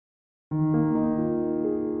Hello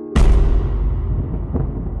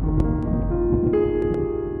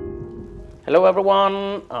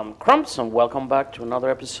everyone, I'm Crumps and welcome back to another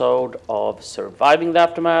episode of Surviving the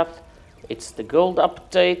Aftermath. It's the gold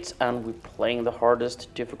update and we're playing the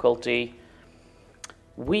hardest difficulty.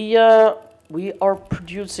 We are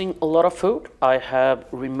producing a lot of food. I have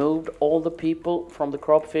removed all the people from the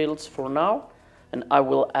crop fields for now, and I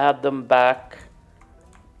will add them back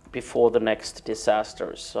before the next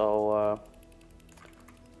disaster. So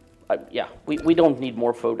yeah, we don't need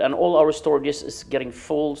more food, and all our storages is getting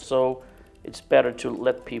full, so it's better to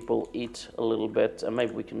let people eat a little bit, and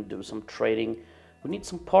maybe we can do some trading. We need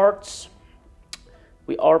some parts.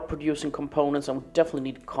 We are producing components, and we definitely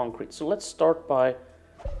need concrete. So let's start by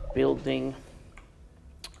building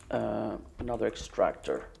another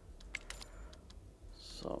extractor.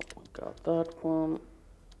 So we got that one.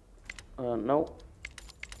 No,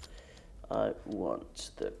 I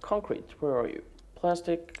want the concrete. Where are you?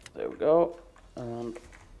 Plastic. There we go. And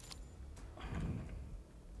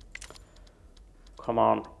come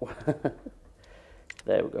on.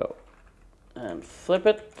 There we go. And flip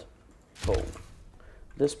it. Boom.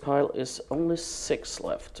 This pile is only 6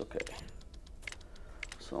 left. Okay.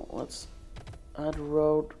 So let's add a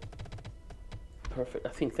road. Perfect. I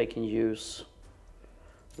think they can use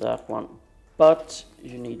that one. But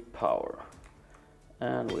you need power.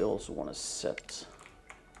 And we also want to set.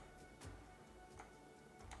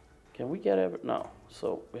 Can we get every? No.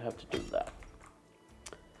 So we have to do that.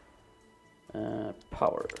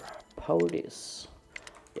 Power this.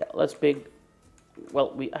 Yeah, let's big.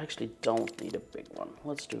 Well, we actually don't need a big one.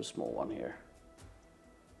 Let's do a small one here.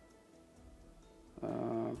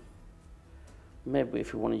 Maybe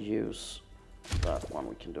if you want to use that one,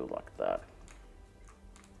 we can do like that.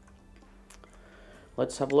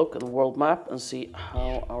 Let's have a look at the world map and see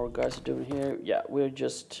how our guys are doing here. Yeah, we're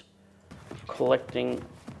just collecting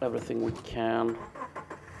everything we can.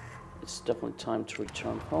 It's definitely time to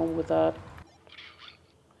return home with that.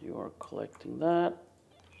 You are collecting that,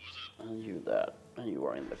 and you that, and you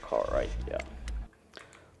are in the car, right? Yeah.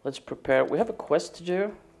 Let's prepare. We have a quest to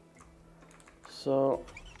do, so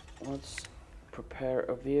let's prepare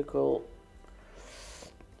a vehicle.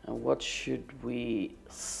 And what should we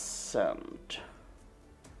send?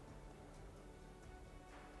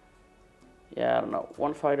 Yeah, I don't know.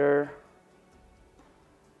 One fighter.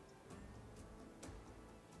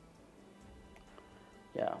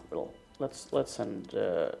 Yeah, well, let's send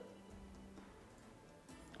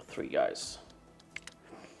 3 guys,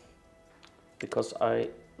 because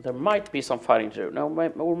there might be some fighting to do. No,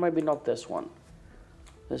 or maybe not this one.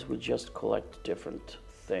 This will just collect different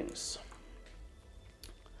things.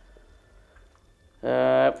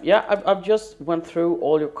 Yeah, I've just went through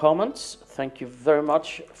all your comments. Thank you very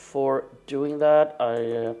much for doing that.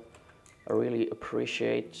 I really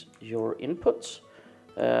appreciate your inputs.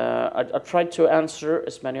 I tried to answer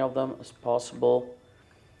as many of them as possible.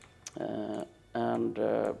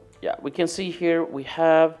 Yeah, we can see here we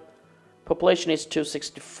have population is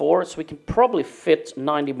 264, so we can probably fit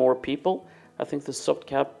 90 more people. I think the soft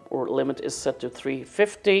cap or limit is set to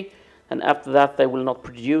 350, and after that they will not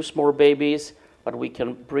produce more babies, but we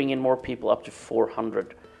can bring in more people up to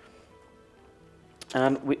 400.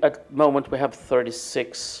 And at the moment we have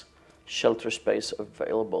 36 shelter space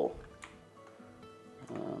available.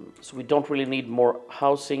 So we don't really need more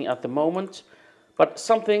housing at the moment, but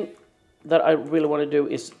something that I really want to do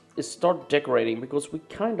is start decorating, because we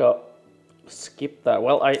kind of skipped that.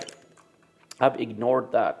 Well, I've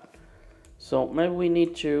ignored that. So maybe we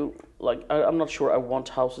need to, like, I'm not sure I want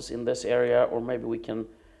houses in this area, or maybe we can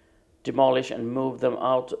demolish and move them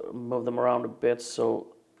out, move them around a bit so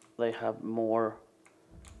they have more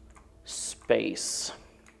space.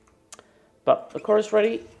 But the car is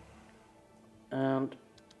ready, and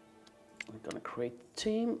I'm gonna create the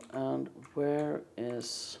team. And where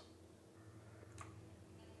is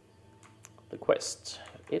the quest?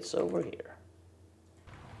 It's over here.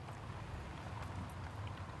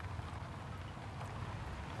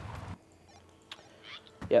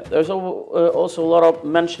 Yeah, there's also a lot of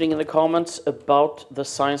mentioning in the comments about the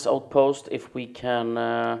science outpost, if we can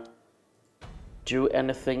do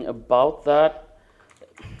anything about that.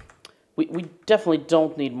 We definitely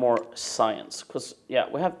don't need more science, because yeah,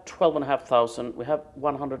 we have 12,500, we have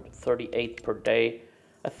 138 per day.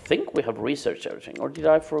 I think we have researched everything, or did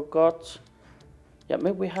I forgot? Yeah,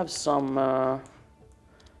 maybe we have some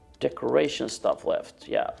decoration stuff left.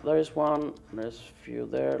 Yeah, there is one, there's a few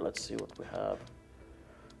there. Let's see what we have.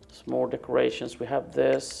 Some more decorations. We have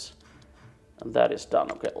this, and that is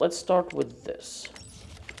done. Okay, let's start with this.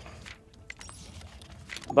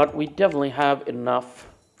 But we definitely have enough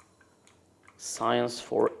science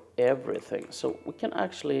for everything. So we can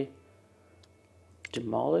actually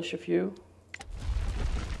demolish a few.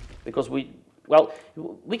 Because we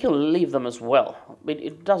can leave them as well. I mean,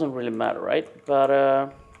 it doesn't really matter, right?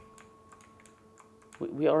 But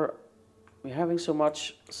we're having so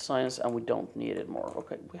much science and we don't need it more.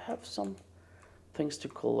 Okay, we have some things to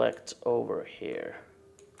collect over here.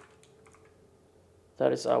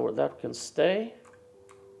 That can stay.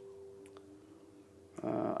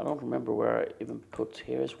 I don't remember where I even put.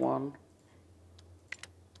 Here's one.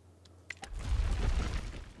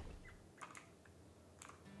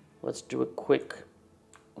 Let's do a quick.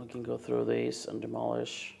 We can go through these and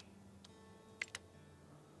demolish.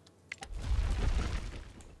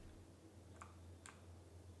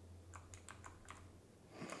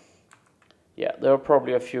 Yeah, there are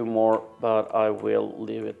probably a few more, but I will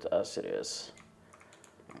leave it as it is.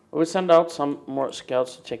 We'll send out some more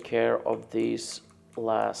scouts to take care of these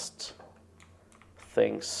last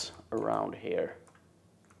things around here.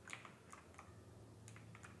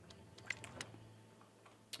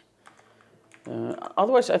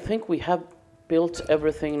 Otherwise, I think we have built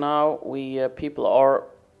everything now. People are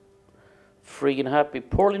free and happy,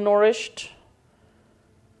 poorly nourished.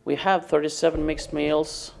 We have 37 mixed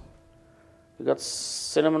meals. We got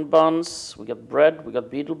cinnamon buns. We got bread. We got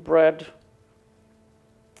beetle bread.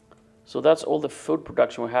 So that's all the food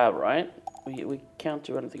production we have, right? We can't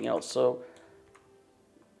do anything else. So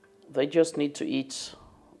they just need to eat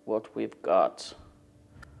what we've got.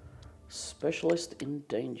 Specialist in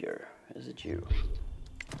danger. Is it you?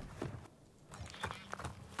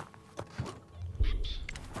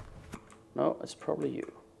 No, it's probably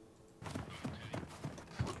you.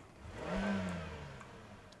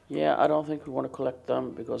 Yeah, I don't think we want to collect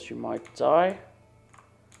them because you might die.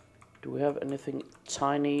 Do we have anything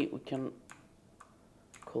tiny we can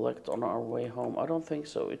collect on our way home? I don't think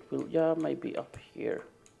so. It will, yeah, maybe up here.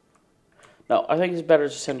 No, I think it's better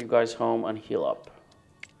to send you guys home and heal up.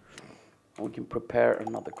 We can prepare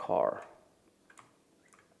another car.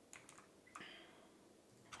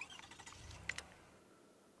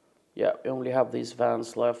 Yeah, we only have these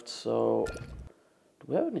vans left, so do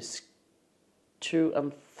we have any 2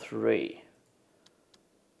 and 3?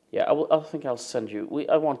 Yeah, I think I'll send you.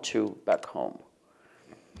 I want 2 back home.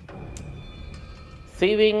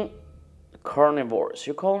 Thieving carnivores.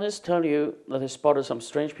 Your colonists tell you that they spotted some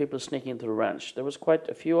strange people sneaking into the ranch. There was quite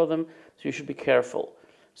a few of them, so you should be careful.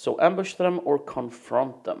 So ambush them or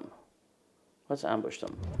confront them. Let's ambush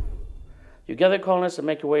them. You gather colonists and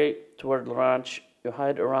make your way toward the ranch. You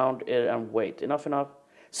hide around it and wait. Enough.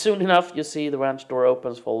 Soon enough, you see the ranch door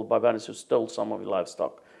opens, followed by bandits who stole some of your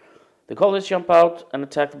livestock. The colonists jump out and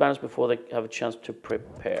attack the bandits before they have a chance to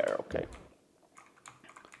prepare. Okay.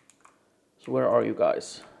 So where are you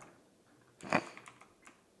guys?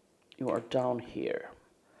 You are down here.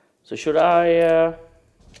 So should I...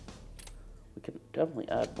 we can definitely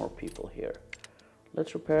add more people here.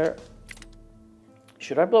 Let's repair.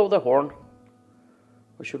 Should I blow the horn?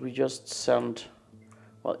 Or should we just send...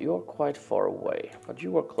 Well, you're quite far away, but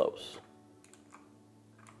you are close.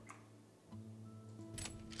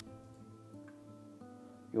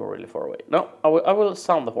 You're really far away. No, I will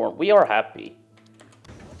sound the horn. We are happy.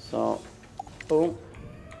 So, boom.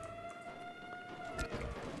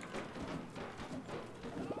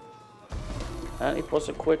 And it was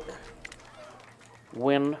a quick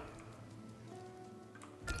win.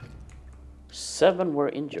 7 were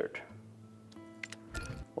injured.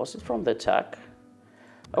 Was it from the attack?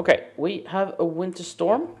 Okay, we have a winter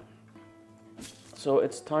storm. So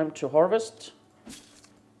it's time to harvest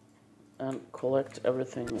and collect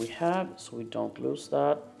everything we have so we don't lose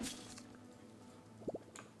that.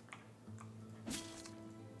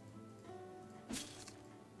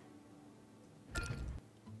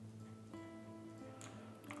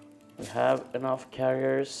 We have enough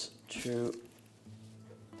carriers to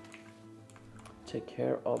take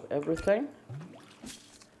care of everything.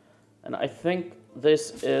 And I think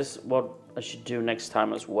this is what I should do next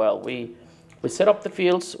time as well. We set up the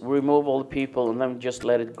fields, remove all the people, and then just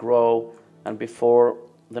let it grow. And before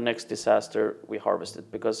the next disaster, we harvest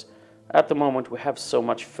it. Because at the moment, we have so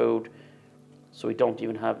much food, so we don't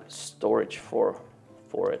even have storage for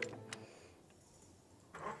it.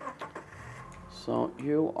 So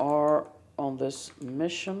you are on this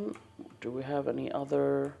mission. Do we have any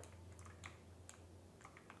other...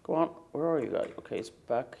 Go on, where are you guys? Okay, it's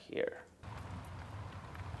back here.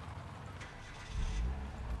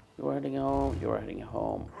 You're heading home, you're heading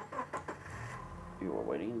home. You are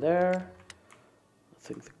waiting there. I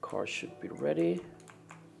think the car should be ready.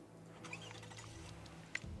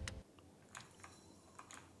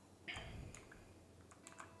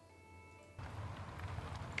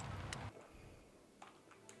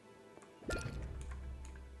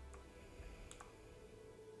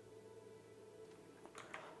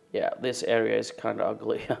 Yeah, this area is kind of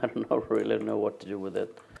ugly. I don't really know what to do with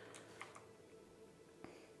it.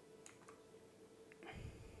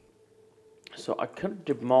 So I could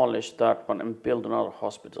demolish that one and build another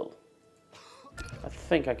hospital. I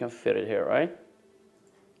think I can fit it here, right?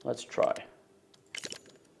 Let's try.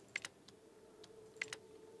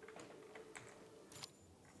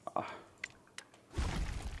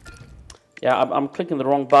 Yeah, I'm clicking the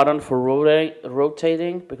wrong button for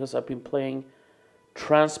rotating because I've been playing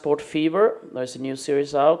Transport Fever. There's a new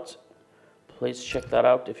series out. Please check that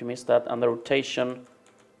out if you missed that. And the rotation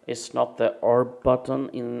is not the R button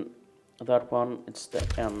in that one, it's the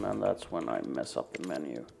N, and that's when I mess up the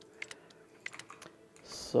menu.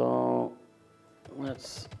 So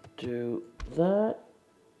let's do that.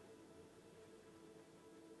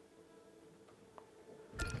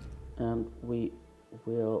 And we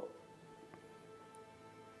will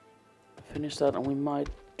finish that, and we might...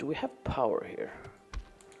 Do we have power here?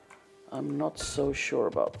 I'm not so sure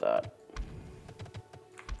about that.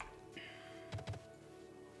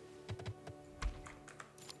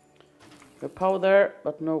 We have power there,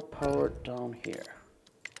 but no power down here.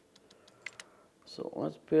 So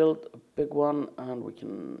let's build a big one, and we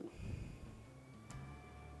can...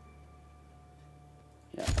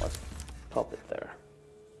 Yeah, let's pop it there.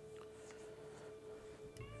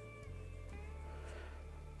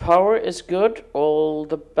 Power is good. All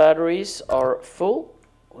the batteries are full.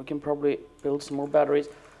 We can probably build some more batteries.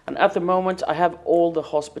 And at the moment, I have all the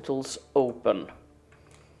hospitals open.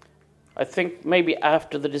 I think maybe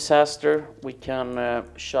after the disaster, we can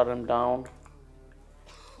shut them down.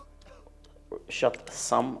 Shut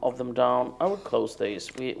some of them down. I would close these.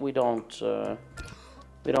 We don't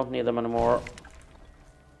need them anymore.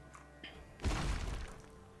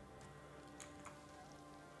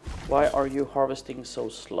 Why are you harvesting so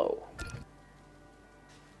slow?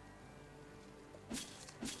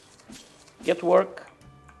 Get to work.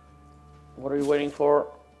 What are you waiting for?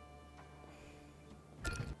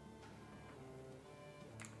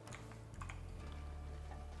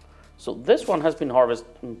 So this one has been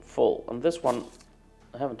harvested in full, and this one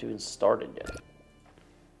I haven't even started yet.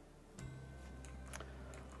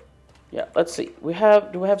 Yeah, let's see. Do we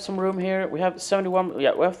have some room here? We have 71,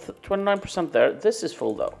 yeah, we have 29% there. This is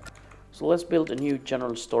full though. So let's build a new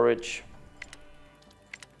general storage.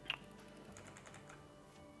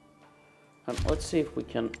 And let's see if we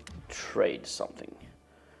can trade something.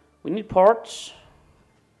 We need parts.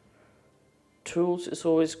 Tools is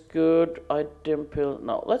always good. Item pill.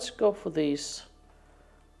 No, let's go for these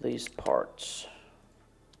parts.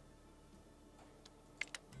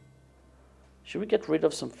 Should we get rid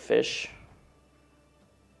of some fish?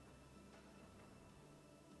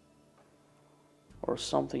 Or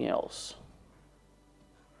something else?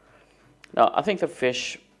 No, I think the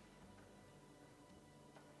fish...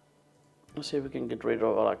 Let's see if we can get rid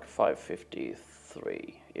of like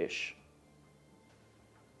 553-ish.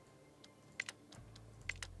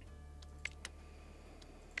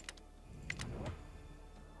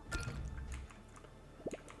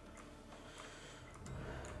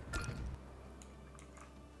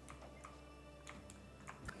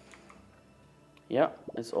 Yeah,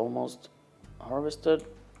 it's almost harvested.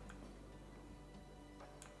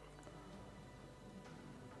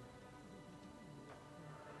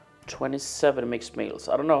 $27 mixed meals.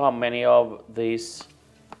 I don't know how many of these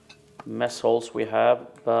mess halls we have,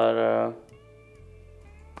 but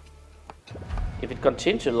if it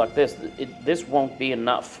continues like this, this won't be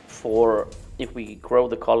enough for if we grow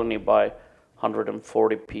the colony by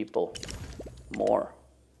 140 people more.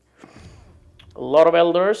 A lot of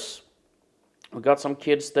elders. We got some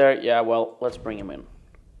kids there. Yeah, well, let's bring them in.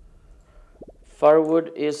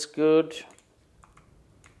 Firewood is good.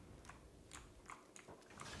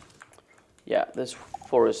 Yeah, this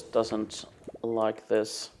forest doesn't like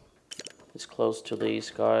this. It's close to these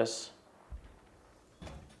guys.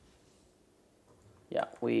 Yeah,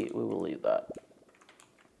 we will leave that.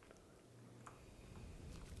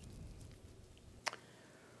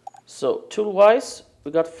 So, tool-wise,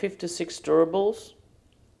 we got 56 durables.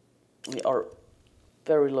 We are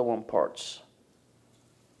very low on parts.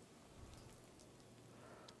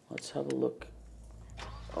 Let's have a look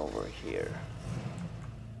over here.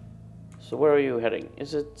 So where are you heading?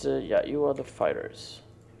 Is it, yeah, you are the fighters.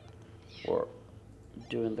 Or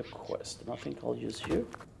doing the quest. And I think I'll use you.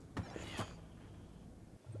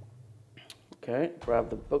 Okay, grab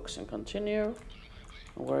the books and continue.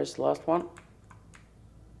 And where is the last one?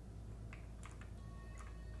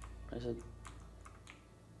 Is it?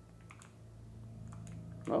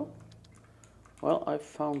 No? Well, I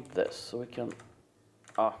found this, so we can...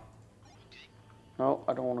 Ah. No,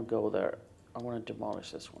 I don't want to go there. I want to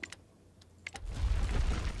demolish this one.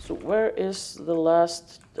 So where is the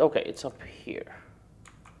last? Okay, it's up here.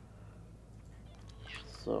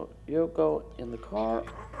 So you go in the car,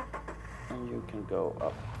 and you can go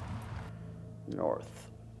up north.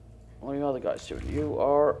 What are you other guys doing? You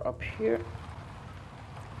are up here.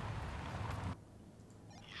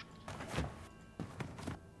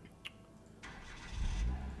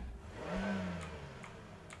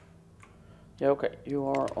 Yeah, okay, you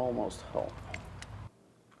are almost home.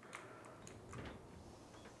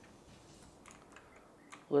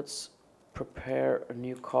 Let's prepare a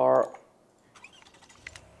new car.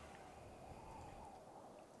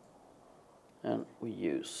 And we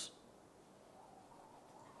use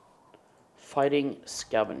fighting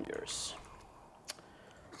scavengers.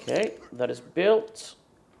 Okay, that is built.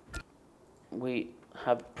 We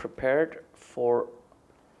have prepared for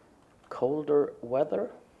colder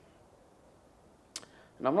weather.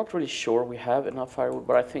 And I'm not really sure we have enough firewood,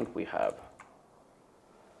 but I think we have.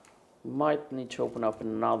 Might need to open up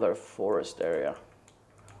another forest area.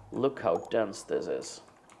 Look how dense this is.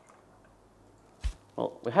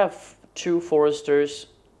 Well, we have 2 foresters.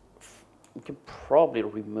 We can probably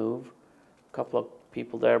remove a couple of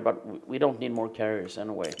people there, but we don't need more carriers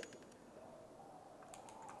anyway.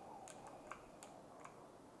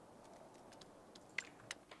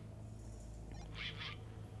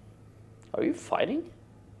 Are you fighting?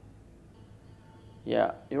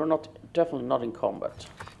 Yeah, you're not, definitely not in combat.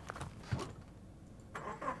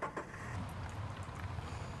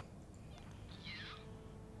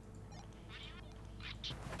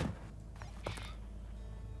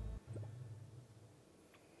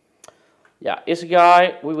 Yeah, it's a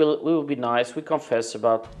guy. We will be nice. We confess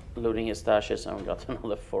about looting his stashes, and we got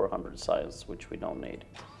another 400 science, which we don't need.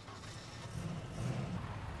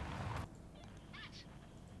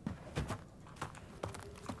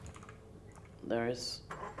 There is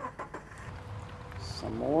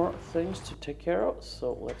some more things to take care of,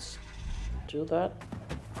 so let's do that.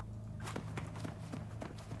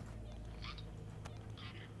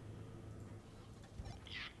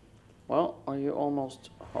 Well, are you almost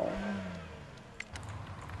home?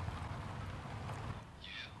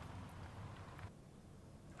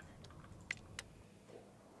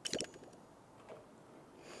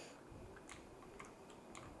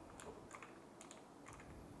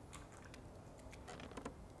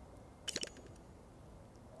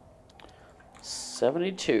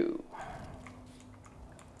 $72.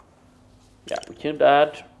 Yeah, we could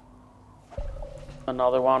add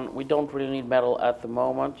another one. We don't really need metal at the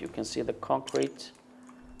moment. You can see the concrete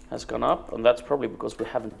has gone up, and that's probably because we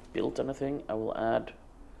haven't built anything. I will add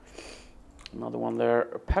another one there.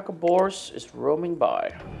 A pack of boars is roaming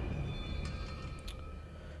by.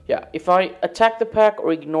 Yeah, if I attack the pack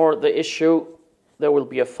or ignore the issue, there will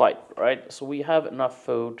be a fight, right? So we have enough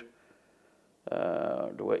food.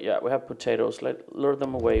 Yeah, we have potatoes. Let's lure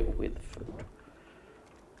them away with food.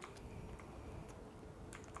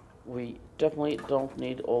 We definitely don't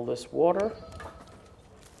need all this water.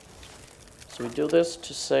 So we do this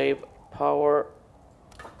to save power.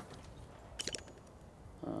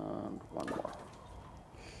 And one more.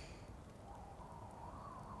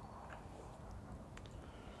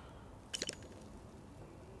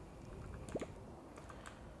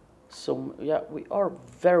 So yeah, we are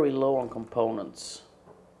very low on components.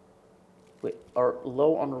 We are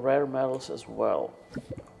low on rare metals as well.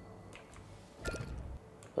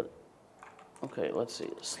 But okay, let's see.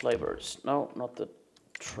 Slavers. No, not the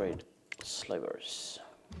trade. Slavers.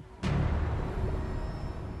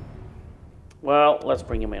 Well, let's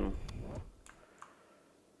bring him in.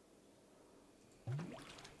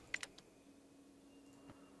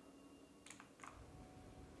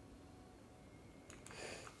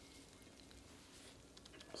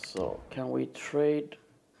 So, can we trade?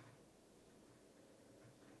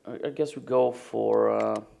 I guess we go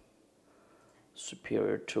for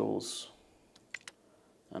superior tools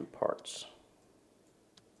and parts.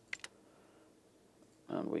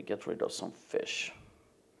 And we get rid of some fish.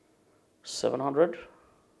 700.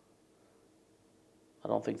 I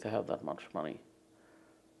don't think they have that much money.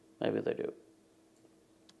 Maybe they do.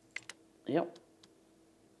 Yep.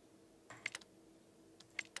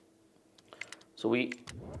 So we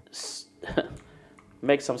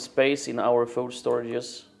make some space in our food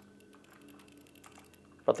storages.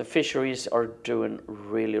 But the fisheries are doing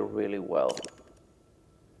really, really well.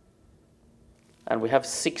 And we have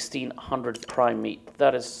 1,600 prime meat.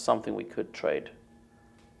 That is something we could trade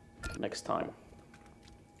next time.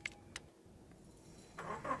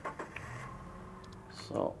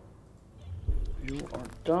 So, you are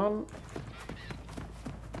done.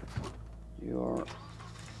 You're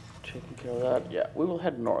taking care of that. Yeah, we will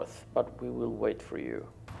head north, but we will wait for you.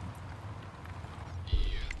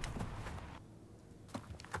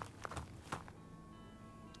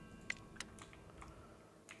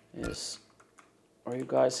 Yes. Are you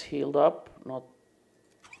guys healed up? Not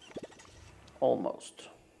almost.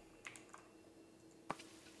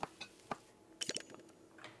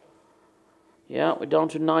 Yeah, we're down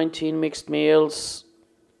to 19 mixed meals.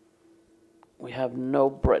 We have no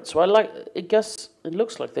bread. So I guess it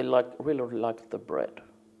looks like they really like the bread.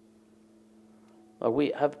 But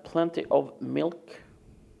we have plenty of milk,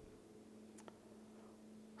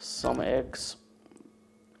 some eggs,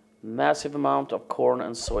 massive amount of corn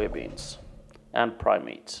and soybeans, and prime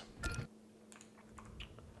meat.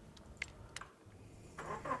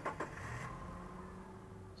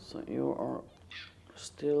 So you are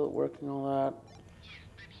still working on that.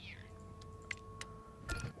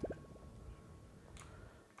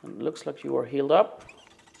 And it looks like you are healed up.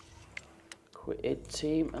 Create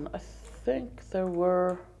team, and I think there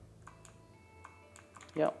were,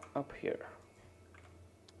 yeah, up here.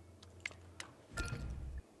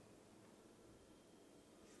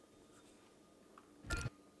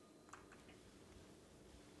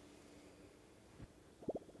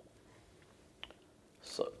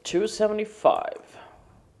 So 275.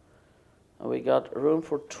 And we got room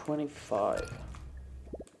for 25.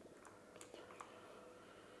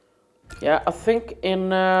 Yeah, I think in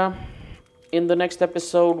the next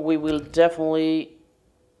episode we will definitely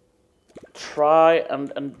try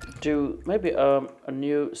and do maybe a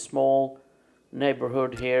new small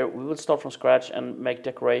neighborhood here. We will start from scratch and make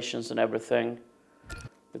decorations and everything,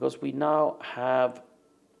 because we now have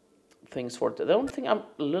things for it. The only thing I'm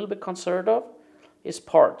a little bit concerned of is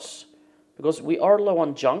parts, because we are low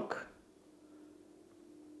on junk.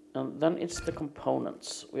 And then it's the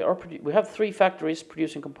components. We have 3 factories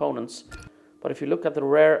producing components, but if you look at the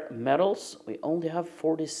rare metals, we only have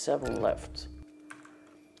 47 left.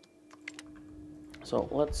 So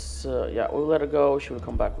let's, yeah, we'll let it go. Should we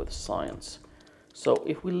come back with science? So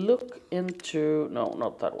if we look into, no,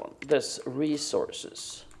 not that one, this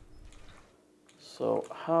resources. So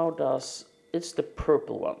how does, it's the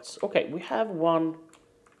purple ones. Okay, we have 1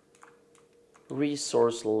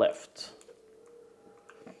 resource left.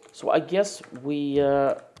 So I guess we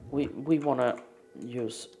want to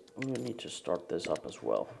use, we need to start this up as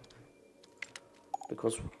well.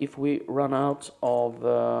 Because if we run out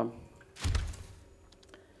of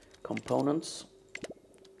components,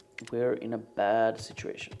 we're in a bad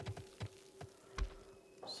situation.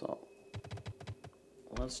 So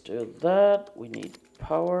let's do that. We need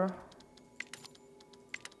power.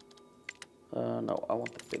 No, I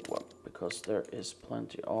want the big one, because there is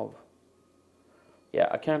plenty of... Yeah,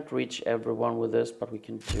 I can't reach everyone with this, but we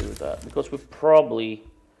can do that, because we're probably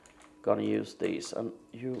gonna use these. And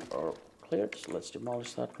you are cleared, so let's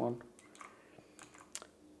demolish that one.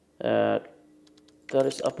 That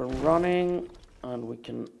is up and running, and we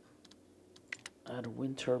can add a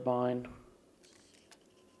wind turbine.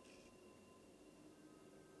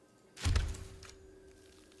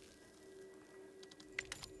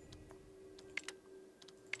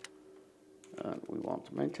 And we want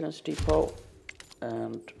a maintenance depot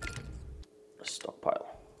and a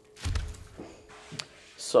stockpile.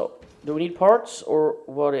 So, do we need parts, or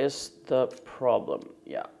what is the problem?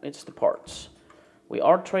 Yeah, it's the parts. We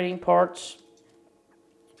are trading parts.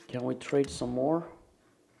 Can we trade some more?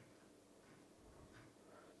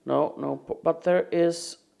 No, but there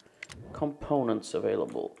is components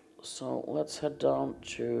available. So let's head down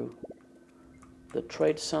to the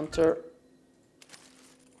trade center.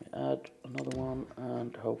 We add another one,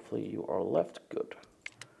 and hopefully you are left good.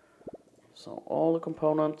 So all the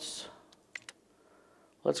components.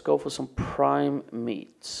 Let's go for some prime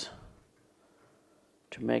meats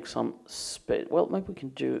to make some space. Well, maybe we can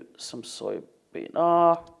do some soybean.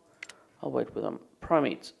 I'll wait with them. Prime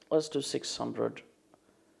meats. Let's do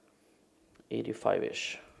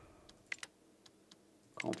 685-ish.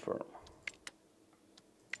 Confirm.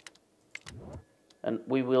 And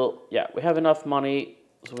we will, yeah, we have enough money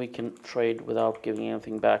so we can trade without giving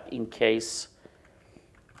anything back in case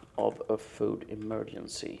of a food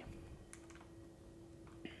emergency.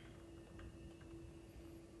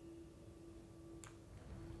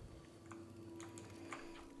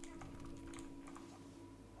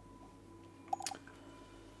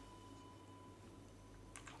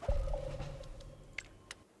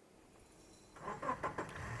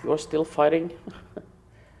 You're still fighting?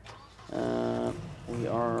 We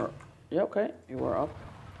are... Yeah, okay, you are up.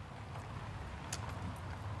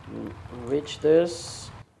 You reach this,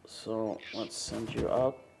 so let's send you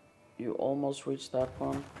out. You almost reached that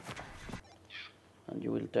one. And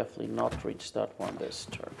you will definitely not reach that one this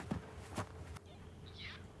turn.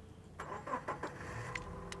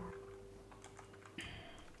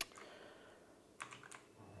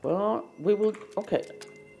 Well, we will, okay.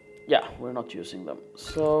 Yeah, we're not using them.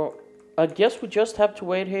 So I guess we just have to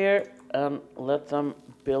wait here and let them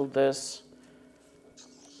build this.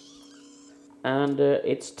 And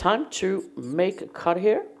it's time to make a cut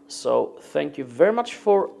here. So thank you very much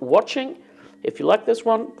for watching. If you like this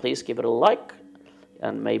one, please give it a like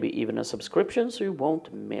and maybe even a subscription so you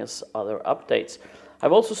won't miss other updates.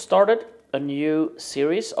 I've also started a new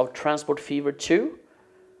series of Transport Fever 2,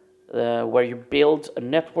 where you build a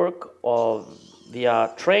network of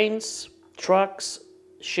via trains, trucks,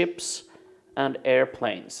 ships, and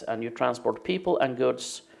airplanes, and you transport people and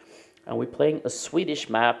goods. And we're playing a Swedish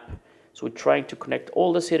map, so we're trying to connect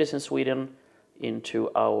all the cities in Sweden into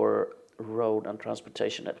our road and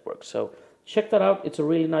transportation network. So check that out. It's a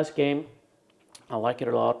really nice game. I like it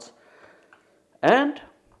a lot. And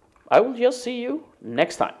I will just see you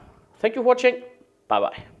next time. Thank you for watching. Bye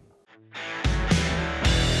bye.